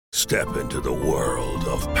Step into the world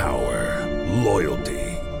of power, loyalty,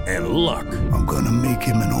 and luck. I'm gonna make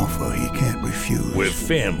him an offer he can't refuse. With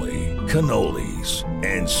family, cannolis,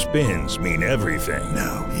 and spins mean everything.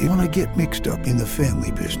 Now, you wanna get mixed up in the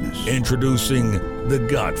family business. Introducing The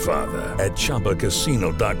Godfather at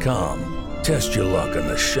ChumbaCasino.com. Test your luck in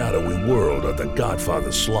the shadowy world of The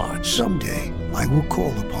Godfather slot. Someday, I will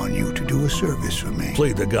call upon you to do a service for me.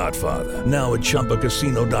 Play The Godfather now at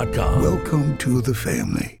ChumbaCasino.com. Welcome to the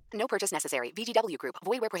family. No purchase necessary. VGW Group.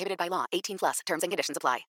 Void where prohibited by law. 18 plus. Terms and conditions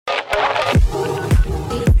apply.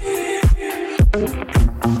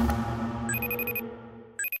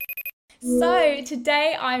 So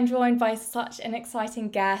today I'm joined by such an exciting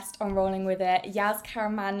guest on Rolling With It, Yaz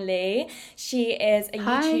Karamanli. She is a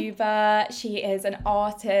YouTuber, she is an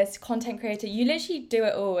artist, content creator. You literally do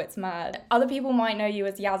it all, it's mad. Other people might know you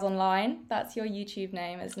as Yaz Online. That's your YouTube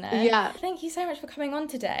name, isn't it? Yeah. Thank you so much for coming on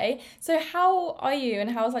today. So how are you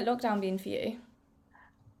and how's lockdown been for you?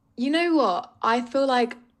 You know what? I feel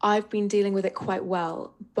like I've been dealing with it quite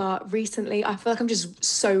well, but recently I feel like I'm just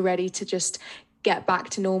so ready to just get back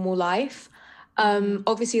to normal life.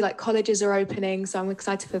 Obviously colleges are opening, so I'm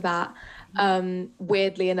excited for that,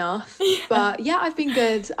 weirdly enough. But yeah, I've been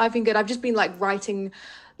good. I've just been writing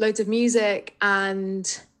loads of music,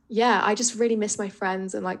 and yeah, I just really miss my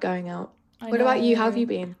friends and going out. What about you? How have you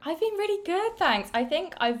been? I've been really good, thanks. I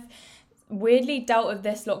think I've weirdly dealt with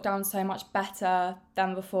this lockdown so much better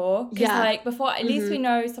than before. Because before, at least we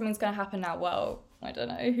know something's going to happen now. Well, I don't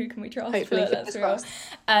know, who can we trust? Hopefully, that's real.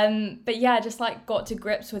 But yeah, just got to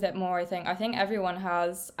grips with it more, I think. I think everyone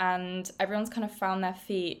has, and everyone's kind of found their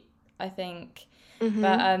feet, I think.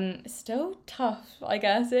 But it's still tough, I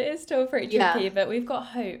guess. It is still pretty tricky, but we've got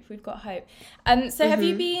hope. So have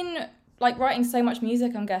you been writing so much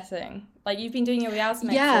music, I'm guessing? You've been doing your Yaz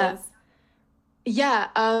mixes. Yeah.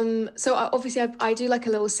 So obviously I do a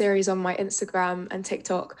little series on my Instagram and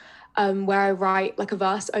TikTok where I write a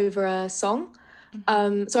verse over a song.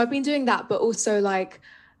 So I've been doing that, but also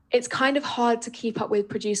it's kind of hard to keep up with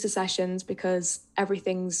producer sessions because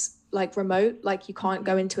everything's remote, you can't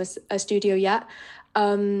go into a studio yet.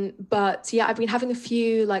 But yeah, I've been having a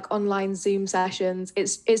few online Zoom sessions.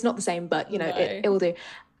 It's not the same, but it will do.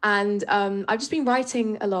 And I've just been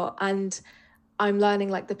writing a lot, and I'm learning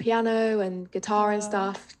the piano and guitar and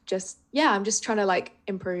stuff. I'm just trying to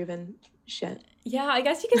improve and shit. Yeah, I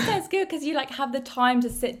guess you can say it's good because you have the time to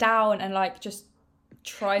sit down and just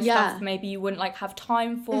try stuff maybe you wouldn't have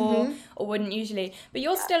time for or wouldn't usually. But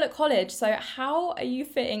you're still at college, so how are you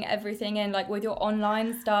fitting everything in with your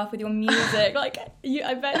online stuff, with your music? I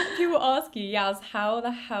bet people ask you, Yaz, how the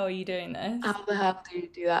hell are you doing this? How the hell do you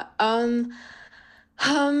do that?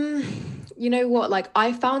 You know what,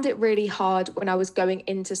 I found it really hard when I was going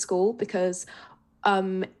into school because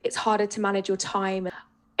it's harder to manage your time.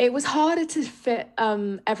 It was harder to fit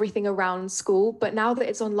everything around school, but now that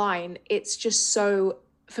it's online, it's just so,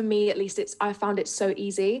 for me at least, I found it so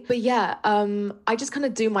easy. But yeah, I just kind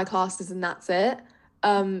of do my classes and that's it.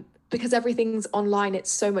 Because everything's online, it's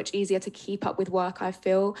so much easier to keep up with work, I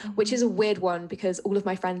feel, which is a weird one because all of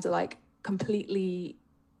my friends are completely,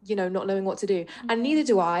 not knowing what to do. And neither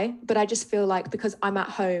do I, but I just feel because I'm at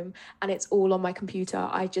home and it's all on my computer,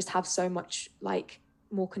 I just have so much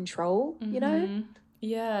more control, you know?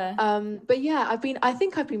 Yeah. But yeah, I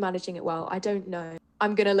think I've been managing it well. I don't know.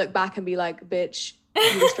 I'm gonna look back and be bitch,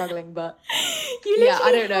 you were struggling, but you literally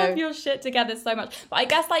I don't know. Have your shit together so much. But I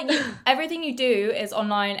guess everything you do is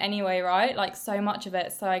online anyway, right? So much of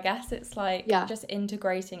it. So I guess it's just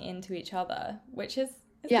integrating into each other, which is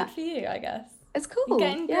good for you, I guess. It's cool. You're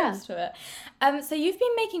getting used to it. So you've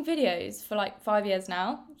been making videos for 5 years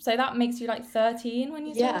now. So that makes you 13 when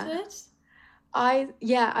you started?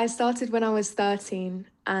 I started when I was 13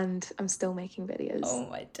 and I'm still making videos. Oh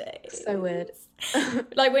my days. So weird.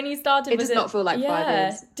 When you started, it does not feel 5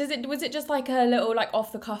 years. Was it just a little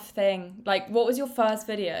off the cuff thing? What was your first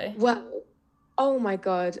video? Well, oh my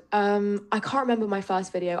God. I can't remember my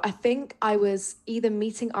first video. I think I was either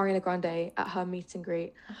meeting Ariana Grande at her meet and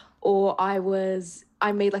greet, or I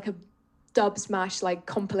made a dub smash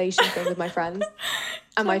compilation thing with my friends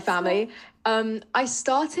and my family. I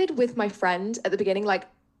started with my friend at the beginning,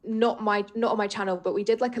 not on my channel, but we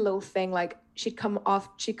did a little thing. She'd come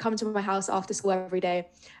to my house after school every day,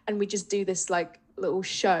 and we just do this little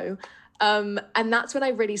show. And that's when I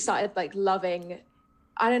really started loving,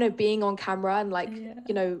 I don't know, being on camera and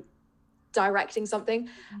directing something.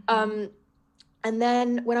 And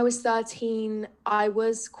then when I was 13, I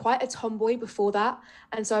was quite a tomboy before that.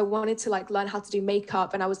 And so I wanted to learn how to do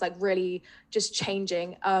makeup, and I was really just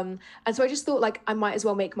changing. And so I just thought I might as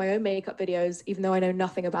well make my own makeup videos, even though I know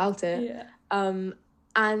nothing about it. Yeah.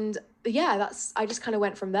 And yeah, I just kind of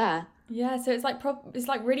went from there. Yeah, so it's like it's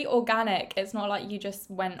like really organic. It's not like you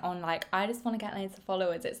just went on like, I just want to get loads of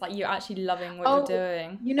followers. It's like you're actually loving what you're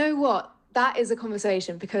doing. You know what? That is a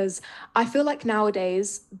conversation, because I feel like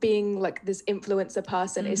nowadays being like this influencer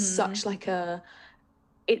person is such like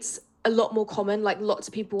it's a lot more common. Like lots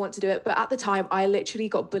of people want to do it. But at the time, I literally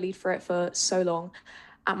got bullied for it for so long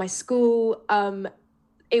at my school.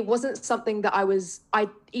 It wasn't something that I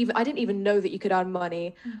didn't even know that you could earn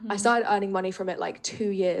money. I started earning money from it like 2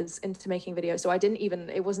 years into making videos. So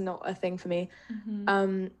it was not a thing for me.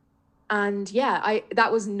 And yeah,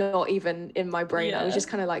 that was not even in my brain. I was just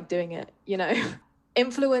kind of like doing it, you know.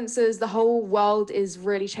 Influencers, the whole world is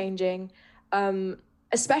really changing.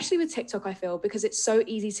 Especially with TikTok, I feel, because it's so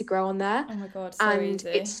easy to grow on there. Oh my God, easy.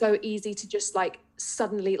 It's so easy to just like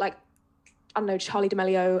suddenly like, I don't know, Charlie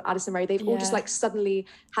D'Amelio, Addison Rae, they've all just like suddenly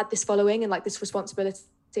had this following and like this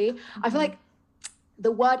responsibility. I feel like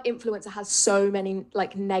the word influencer has so many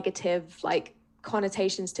like negative like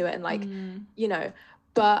connotations to it and like, you know,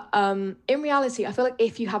 but in reality, I feel like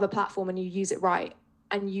if you have a platform and you use it right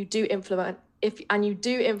and you do influence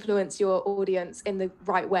your audience in the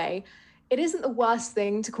right way, it isn't the worst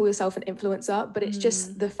thing to call yourself an influencer, but it's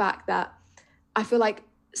just the fact that I feel like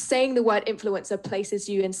saying the word influencer places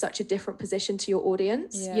you in such a different position to your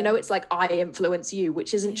audience. You know, it's like I influence you,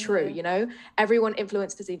 which isn't true. You know, everyone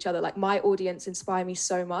influences each other. Like my audience inspire me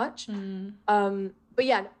so much. But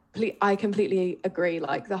yeah, I completely agree.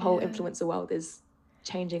 Like the whole influencer world is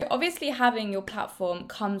changing. Obviously having your platform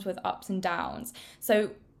comes with ups and downs.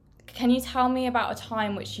 So can you tell me about a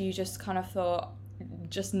time which you just kind of thought,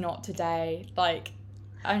 just not today? Like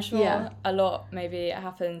I'm sure a lot maybe it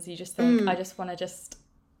happens. You just think, I just want to just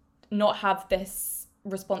not have this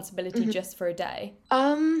responsibility just for a day.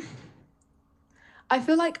 I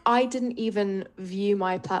feel like I didn't even view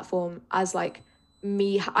my platform as like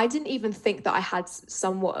me. I didn't even think that I had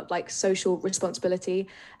somewhat of like social responsibility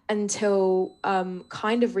until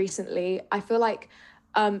kind of recently. I feel like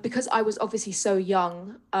because I was obviously so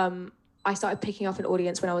young, I started picking up an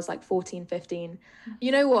audience when I was like 14, 15.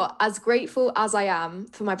 You know what? As grateful as I am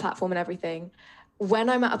for my platform and everything, when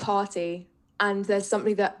I'm at a party and there's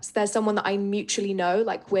someone that I mutually know,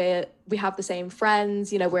 like we have the same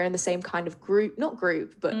friends, you know, we're in the same kind of group, not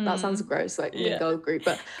group, but that sounds gross, like girl group,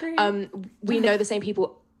 but we know the same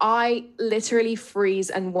people. I literally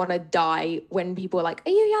freeze and want to die when people are like,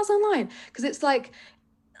 are you Yaz online? Because it's like,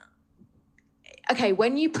 okay,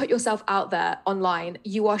 when you put yourself out there online,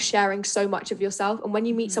 you are sharing so much of yourself. And when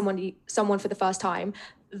you meet someone for the first time,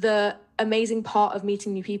 the amazing part of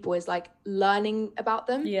meeting new people is like learning about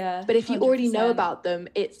them. Yeah. But if you 100%. already know about them,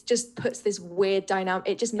 it just puts this weird dynamic.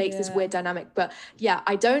 It just makes this weird dynamic. But yeah,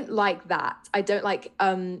 I don't like that. I don't like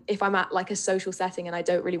if I'm at like a social setting and I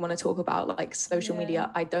don't really want to talk about like social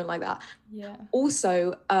media. I don't like that. Yeah.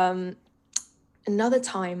 Also, another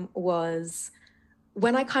time was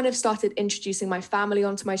when I kind of started introducing my family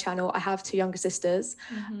onto my channel. I have 2 younger sisters.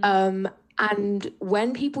 And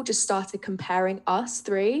when people just started comparing us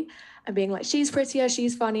 3 and being like, she's prettier,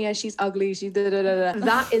 she's funnier, she's ugly, she's da-da-da-da.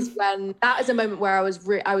 That is a moment where I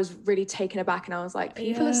was really taken aback, and I was like,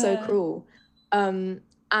 people are so cruel.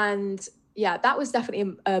 And yeah, that was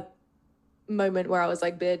definitely a moment where I was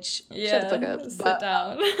like, bitch, shut the fuck up. Sit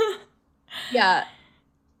down. Yeah,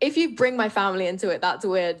 if you bring my family into it, that's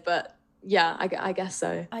weird, but yeah, I guess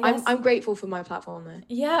so. I'm grateful for my platform though.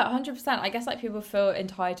 Yeah, 100%. I guess like people feel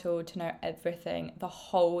entitled to know everything the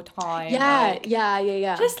whole time. Yeah, like,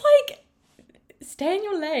 yeah. Just like stay in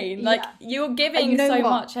your lane. Like you're giving so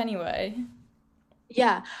much anyway.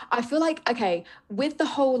 Yeah, I feel like, okay, with the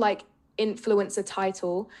whole like influencer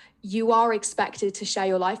title, you are expected to share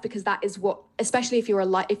your life, because that is what, especially if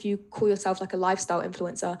if you call yourself like a lifestyle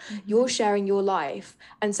influencer, you're sharing your life,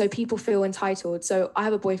 and so people feel entitled. So I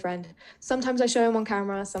have a boyfriend. Sometimes I show him on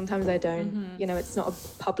camera, sometimes I don't. You know, it's not a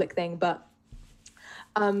public thing. But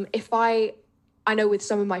if I know with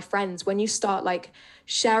some of my friends, when you start like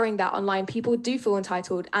sharing that online, people do feel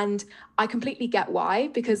entitled, and I completely get why,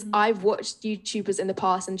 because I've watched YouTubers in the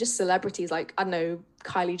past and just celebrities like, I don't know,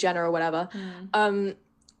 Kylie Jenner or whatever,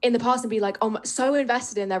 in the past, and be like, oh, so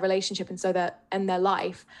invested in their relationship and their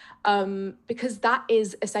life, because that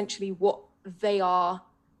is essentially what they are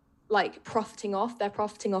like profiting off. They're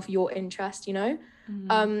profiting off your interest, you know.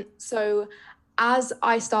 So as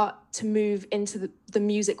I start to move into the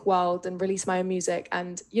music world and release my own music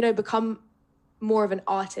and, you know, become more of an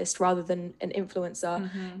artist rather than an influencer,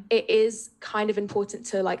 it is kind of important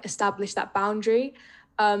to like establish that boundary.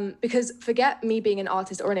 Because forget me being an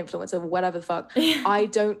artist or an influencer, whatever the fuck,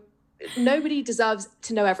 nobody deserves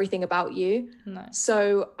to know everything about you. No.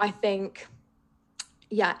 So I think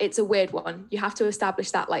yeah, it's a weird one. You have to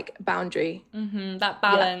establish that like boundary. That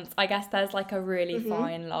balance. I guess there's like a really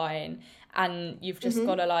fine line, and you've just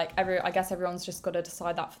got to like I guess everyone's just got to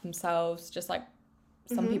decide that for themselves. Just like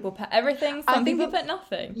some people put everything, some people put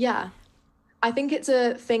nothing. Yeah, I think it's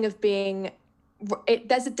a thing of being.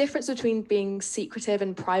 There's a difference between being secretive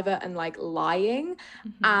and private and like lying,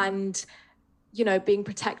 and you know, being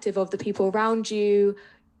protective of the people around you,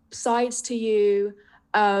 sides to you.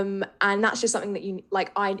 And that's just something that you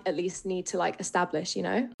like, I at least need to like establish, you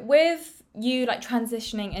know. With you like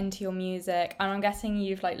transitioning into your music, and I'm guessing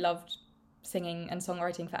you've like loved singing and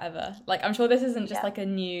songwriting forever, like I'm sure this isn't just like a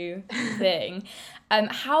new thing.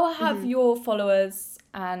 How have your followers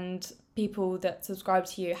and people that subscribe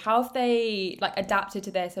to you, how have they like adapted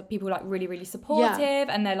to this? Are people like really supportive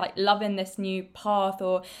and they're like loving this new path,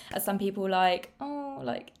 or are some people like, oh,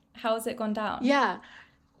 like how has it gone down? Yeah,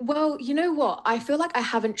 well, you know what, I feel like I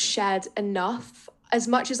haven't shared enough. As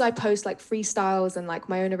much as I post like freestyles and like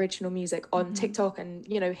my own original music on TikTok and,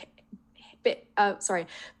 you know,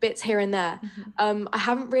 bits here and there, I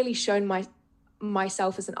haven't really shown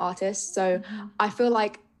myself as an artist. So I feel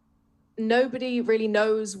like nobody really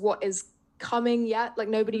knows what is coming yet. Like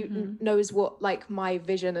nobody knows what like my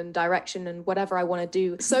vision and direction and whatever I want to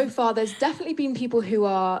do. So far, there's definitely been people who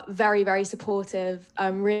are very supportive,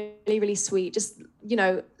 really sweet, just, you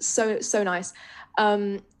know, so nice.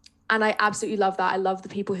 And I absolutely love that. I love the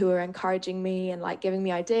people who are encouraging me and like giving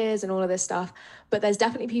me ideas and all of this stuff. But there's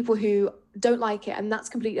definitely people who don't like it, and that's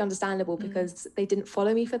completely understandable because they didn't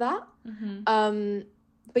follow me for that.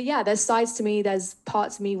 But yeah, there's sides to me, there's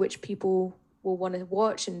parts of me which people will want to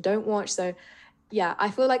watch and don't watch. So yeah, I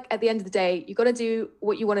feel like at the end of the day, you got to do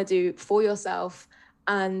what you want to do for yourself.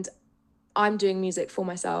 And I'm doing music for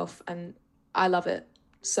myself and I love it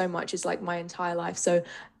so much. It's like my entire life. So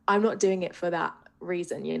I'm not doing it for that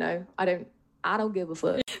reason, you know. I don't give a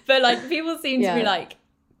fuck. But like people seem to be like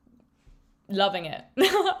loving it.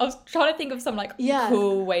 I was trying to think of some like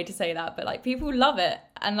cool way to say that, but like people love it,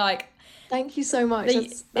 and like thank you so much.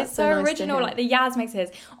 That's so nice original. Like the Yaz mixes.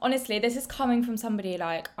 Honestly, this is coming from somebody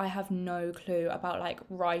like I have no clue about like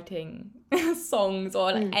writing songs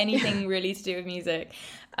or like anything really to do with music.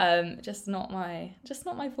 Just not my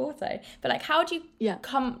forte. But like, how do you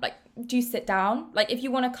come? Like, do you sit down? Like, if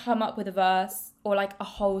you want to come up with a verse or like a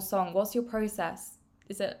whole song, what's your process?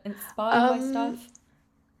 Is it inspired by stuff?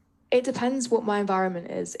 It depends what my environment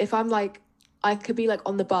is. If I'm like, I could be like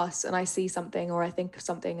on the bus and I see something or I think of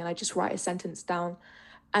something and I just write a sentence down,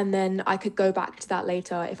 and then I could go back to that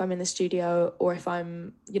later if I'm in the studio or if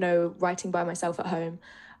I'm, you know, writing by myself at home.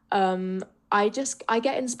 I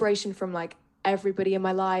get inspiration from like everybody in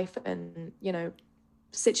my life and, you know,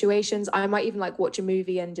 situations. I might even like watch a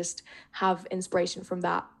movie and just have inspiration from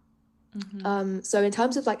that. So in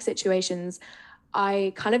terms of like situations,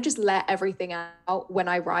 I kind of just let everything out when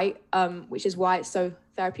I write, which is why it's so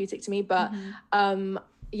therapeutic to me. But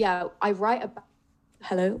I write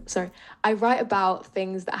about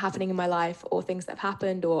things that are happening in my life or things that have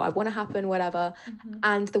happened or I want to happen, whatever.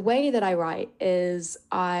 And the way that I write is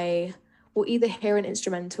I will either hear an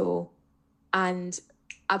instrumental and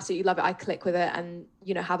absolutely love it. I click with it and,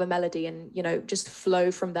 you know, have a melody and, you know, just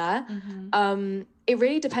flow from there. It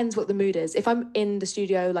really depends what the mood is. If I'm in the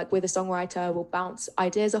studio, like with a songwriter, we'll bounce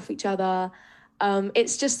ideas off each other.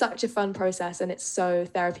 It's just such a fun process and it's so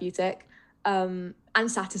therapeutic and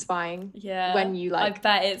satisfying. Yeah. When you like, I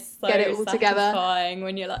bet it's so get it all satisfying together.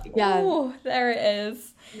 when you're like, oh, there it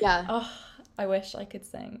is. Yeah. Oh, I wish I could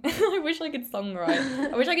sing. I wish I could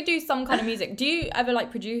songwrite. I wish I could do some kind of music. Do you ever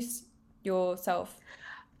like produce yourself?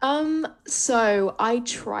 So I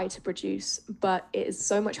try to produce, but it is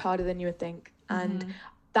so much harder than you would think. And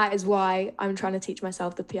that is why I'm trying to teach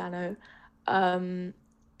myself the piano,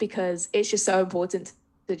 because it's just so important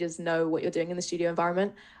to just know what you're doing in the studio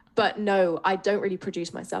environment. But no, I don't really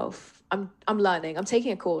produce myself. I'm learning. I'm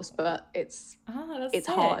taking a course, but it's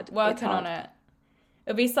hard. Working on it.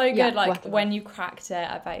 It'll be so good, like when you cracked it,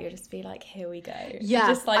 I bet you'll just be like, here we go. Yeah,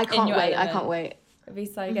 just like I can't in your wait. element. I can't wait. It'll be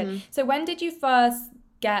so good. So when did you first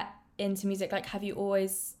get into music? Like, have you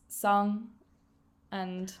always sung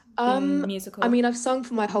and been musical? I mean, I've sung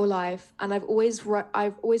for my whole life, and I've always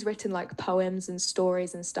written like poems and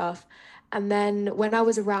stories and stuff. And then when I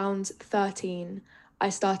was around 13, I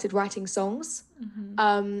started writing songs.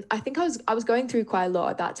 I think I was going through quite a lot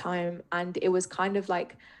at that time, and it was kind of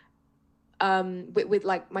like with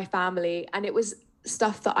like my family, and it was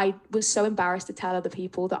stuff that I was so embarrassed to tell other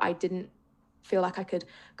people that I didn't feel like I could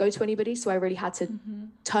go to anybody, so I really had to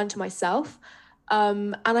turn to myself.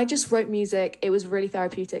 And I just wrote music. It was really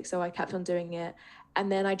therapeutic, so I kept on doing it.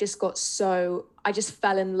 And then I just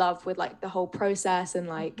fell in love with like the whole process, and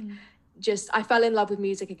like I fell in love with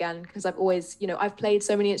music again, because I've always, I've played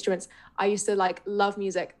so many instruments. I used to like love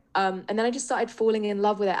music. And then I just started falling in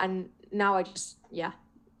love with it. And now I just,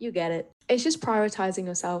 you get it. It's just prioritizing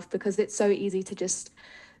yourself, because it's so easy to just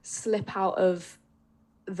slip out of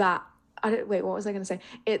that. What was I going to say?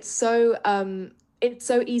 It's so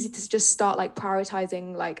easy to just start like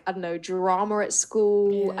prioritizing, like, I don't know, drama at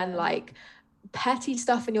school and like petty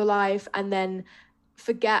stuff in your life, and then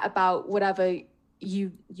forget about whatever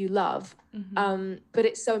you love. But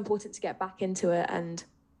it's so important to get back into it, and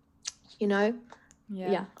I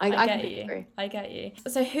get you.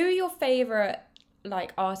 So who are your favorite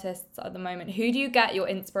like artists at the moment? Who do you get your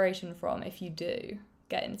inspiration from, if you do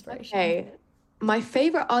get inspiration? Okay, my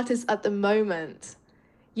favorite artist at the moment,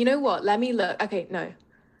 you know what, let me look. Okay, no,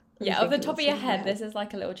 off the top of your head, this is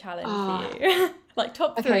like a little challenge for you. Like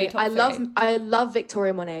top three. I love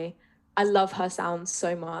Victoria Monet. I love her sound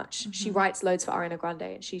so much. She writes loads for Ariana Grande,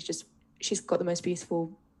 and she's got the most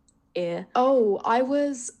beautiful ear. Oh, I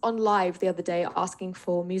was on live the other day asking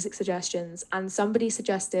for music suggestions, and somebody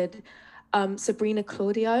suggested Sabrina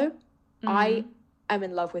Claudio. I am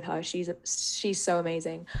in love with her. She's so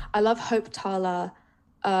amazing. I love Hope Tala.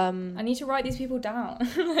 I need to write these people down.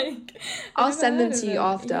 Like, I'll send them to you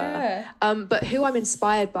after. Yeah. But who I'm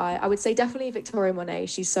inspired by, I would say definitely Victoria Monet.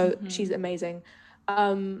 She's amazing.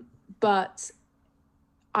 But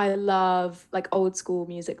I love like old school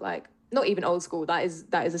music, like not even old school. That is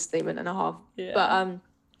a statement and a half. Yeah. But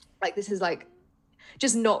like this is like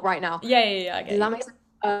just not right now. Yeah. I get that makes sense.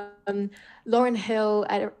 Lauryn Hill,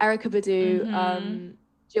 Erykah Badu,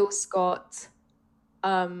 Jill Scott,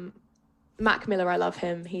 Mac Miller. I love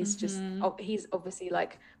him. He's just he's obviously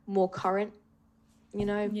like more current,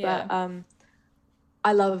 But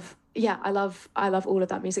I love all of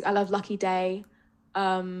that music. I love Lucky Day,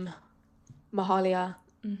 Mahalia,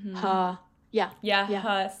 her. Yeah,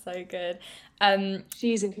 her, so good.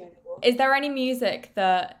 She's incredible. Is there any music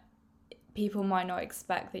that people might not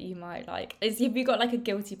expect that you might like? Have you got like a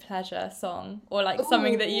guilty pleasure song, or like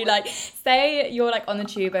something that you like? Say you're like on the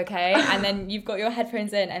tube, okay, and then you've got your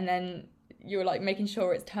headphones in, and then you're like making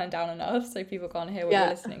sure it's turned down enough so people can't hear what you're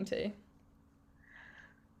listening to.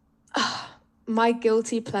 My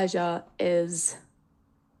guilty pleasure is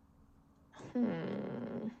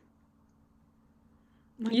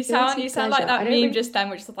You sound like that meme just then,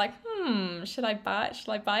 which is like, should I buy it?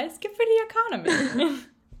 It's good for the economy.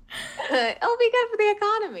 It'll be good for the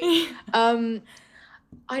economy.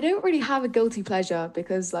 I don't really have a guilty pleasure,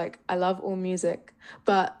 because like I love all music,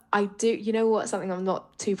 but I do, you know what, something I'm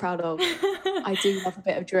not too proud of. I do love a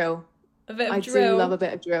bit of drill. I do love a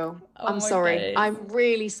bit of drill. I'm sorry. Days. I'm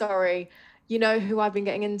really sorry. You know who I've been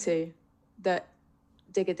getting into?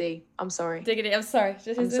 Digga D. I'm sorry. Digga D, I'm sorry.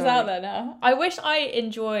 It's out there now. I wish I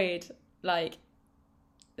enjoyed like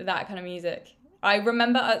that kind of music. I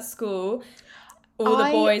remember at school, all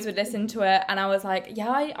the boys would listen to it, and I was like,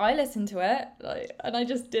 I listened to it, like, and I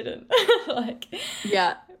just didn't. Like,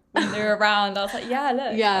 when they were around, I was like, I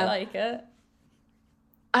like it.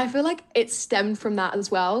 I feel like it stemmed from that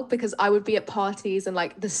as well, because I would be at parties and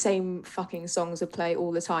like the same fucking songs would play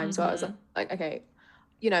all the time. So I was like, okay,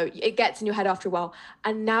 it gets in your head after a while.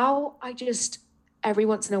 And now I just, every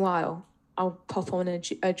once in a while, I'll pop on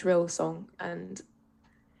a drill song and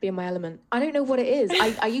be in my element. I don't know what it is.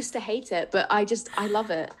 I used to hate it, but I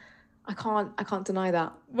love it. I can't deny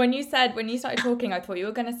that. When you started talking, I thought you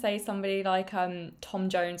were going to say somebody like Tom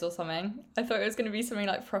Jones or something. I thought it was going to be something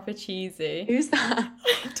like proper cheesy. Who's that?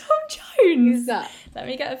 Tom Jones. Who's that? Let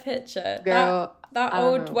me get a picture. Girl, that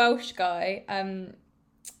old Welsh guy.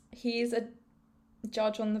 He's a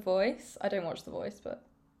judge on The Voice. I don't watch The Voice, but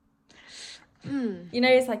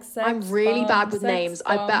it's like sex. I'm really bad with names.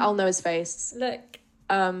 I bet I'll know his face. Look.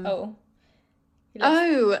 He's so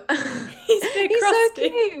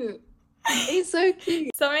cute. He's so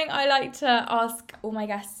cute. Something I like to ask all my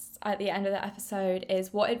guests at the end of the episode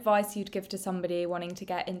is what advice you'd give to somebody wanting to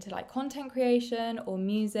get into like content creation or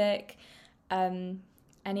music.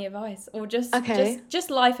 Any advice, or just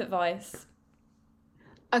life advice?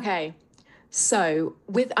 Okay, so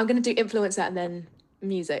I'm going to do influencer and then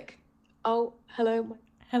music. Oh, hello.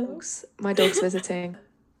 My dog's visiting.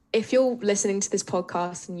 If you're listening to this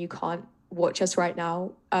podcast and you can't watch us right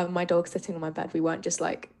now, my dog's sitting on my bed. We weren't just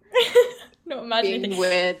like not imagining being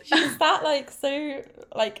weird. She's that like so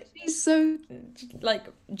like she's so like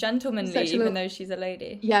gentlemanly, even though she's a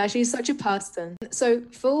lady. Yeah, she's such a person. So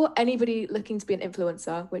for anybody looking to be an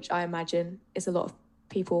influencer, which I imagine is a lot of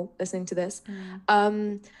people listening to this,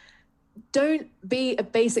 don't be a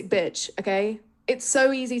basic bitch, okay? it's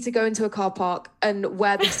so easy to go into a car park and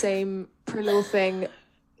wear the same Pretty Little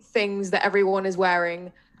things that everyone is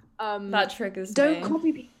wearing. That triggers me.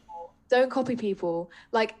 Don't copy people.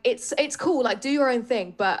 Like, it's cool, like, do your own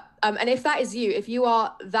thing. But and if that is you, if you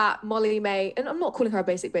are that Molly May, and I'm not calling her a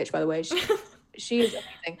basic bitch, by the way, she is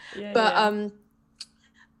amazing.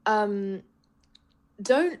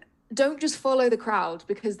 Don't just follow the crowd,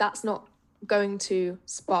 because that's not going to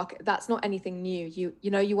spark, that's not anything new.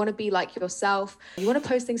 You know, you want to be like yourself, you want to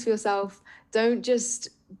post things for yourself. Don't just,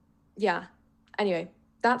 anyway,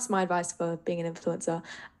 that's my advice for being an influencer.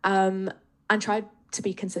 And try to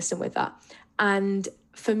be consistent with that. And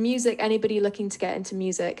for music, anybody looking to get into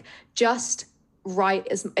music, just write,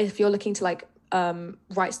 if you're looking to like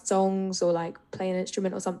write songs or like play an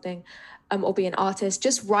instrument or something, or be an artist,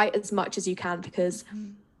 just write as much as you can, because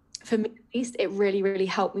for me at least, it really, really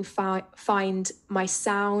helped me find my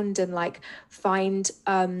sound and like find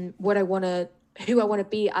who I want to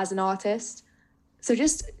be as an artist. So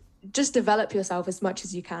just develop yourself as much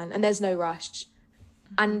as you can, and there's no rush.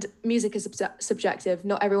 And music is subjective.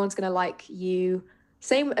 Not everyone's going to like you.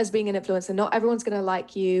 Same as being an influencer. Not everyone's going to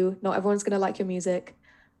like you. Not everyone's going to like your music.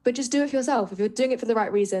 But just do it for yourself. If you're doing it for the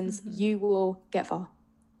right reasons, you will get far.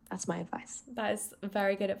 That's my advice. That is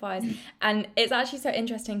very good advice. And it's actually so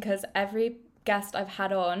interesting, because every guest I've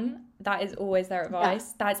had on, that is always their advice.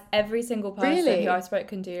 Yeah. That's every single person who I've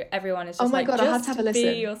spoken to. Everyone is just I have to have a listen.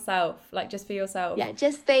 Be yourself. Like, just be yourself. Yeah,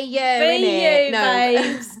 just be you. Be you,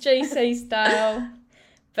 babes. GC style.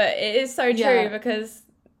 But it is so true, because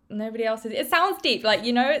nobody else is. It sounds deep, like,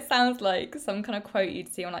 you know, it sounds like some kind of quote you'd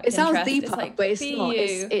see on like it Pinterest. Sounds deeper, like, but it's not.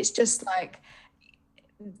 It's just like,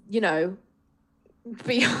 you know,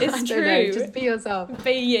 it's true. Just be yourself.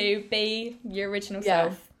 Be you. Be your original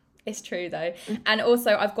self. It's true though. And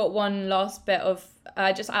also, I've got one last bit of.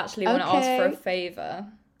 I just actually want to ask for a favor.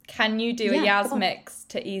 Can you do a Yaz mix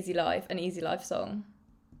to Easy Life, an Easy Life song?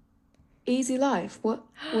 Easy Life. What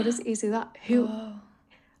is Easy Life? Who?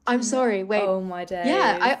 I'm sorry. Wait. Oh my days.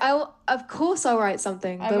 Yeah, I'll of course I'll write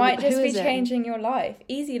something. I might just be changing your life.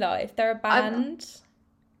 Easy Life. They're a band.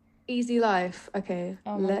 Easy Life. Okay.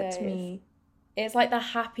 Oh my days. It's like the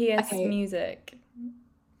happiest music.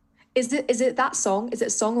 Is it that song? Is it a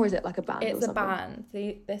song or is it like a band? It's a band.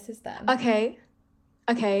 This is them. Okay.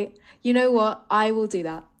 You know what? I will do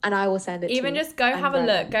that, and I will send it to you. Even just go have a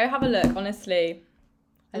look. Go have a look. Honestly,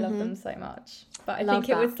 I love them so much. But I think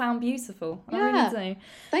it would sound beautiful. I really do.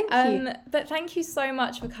 Thank you. But thank you so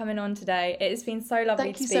much for coming on today. It has been so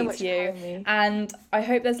lovely to speak to you. And I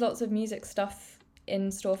hope there's lots of music stuff in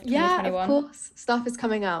store for 2021. Yeah, of course. Stuff is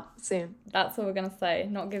coming out soon. That's all we're going to say.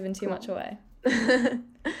 Not giving too much away.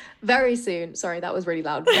 Very soon. Sorry, that was really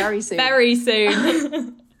loud. Very soon. Very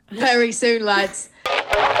soon. Very soon, lads.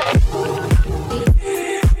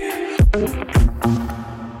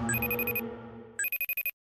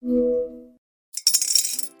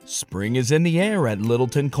 Spring is in the air at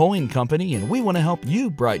Littleton Coin Company, and we want to help you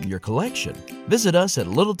brighten your collection. Visit us at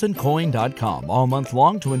littletoncoin.com all month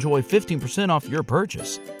long to enjoy 15% off your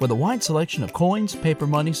purchase. With a wide selection of coins, paper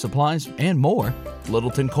money, supplies, and more,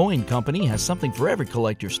 Littleton Coin Company has something for every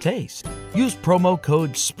collector's taste. Use promo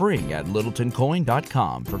code SPRING at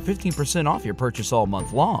littletoncoin.com for 15% off your purchase all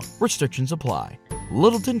month long. Restrictions apply.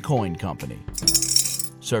 Littleton Coin Company.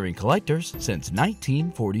 Serving collectors since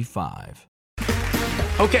 1945.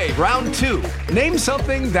 Okay, round two. Name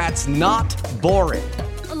something that's not boring.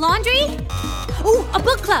 A laundry? Ooh, a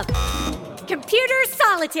book club. Computer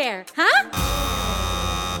solitaire, huh?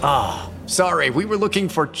 Ah, sorry, we were looking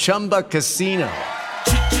for Chumba Casino.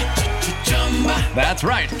 That's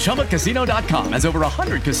right, ChumbaCasino.com has over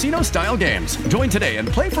 100 casino-style games. Join today and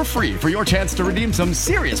play for free for your chance to redeem some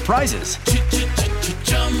serious prizes.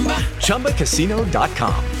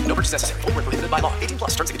 ChumbaCasino.com. No purchase necessary. Void where prohibited by law. 18+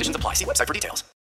 terms and conditions apply. See website for details.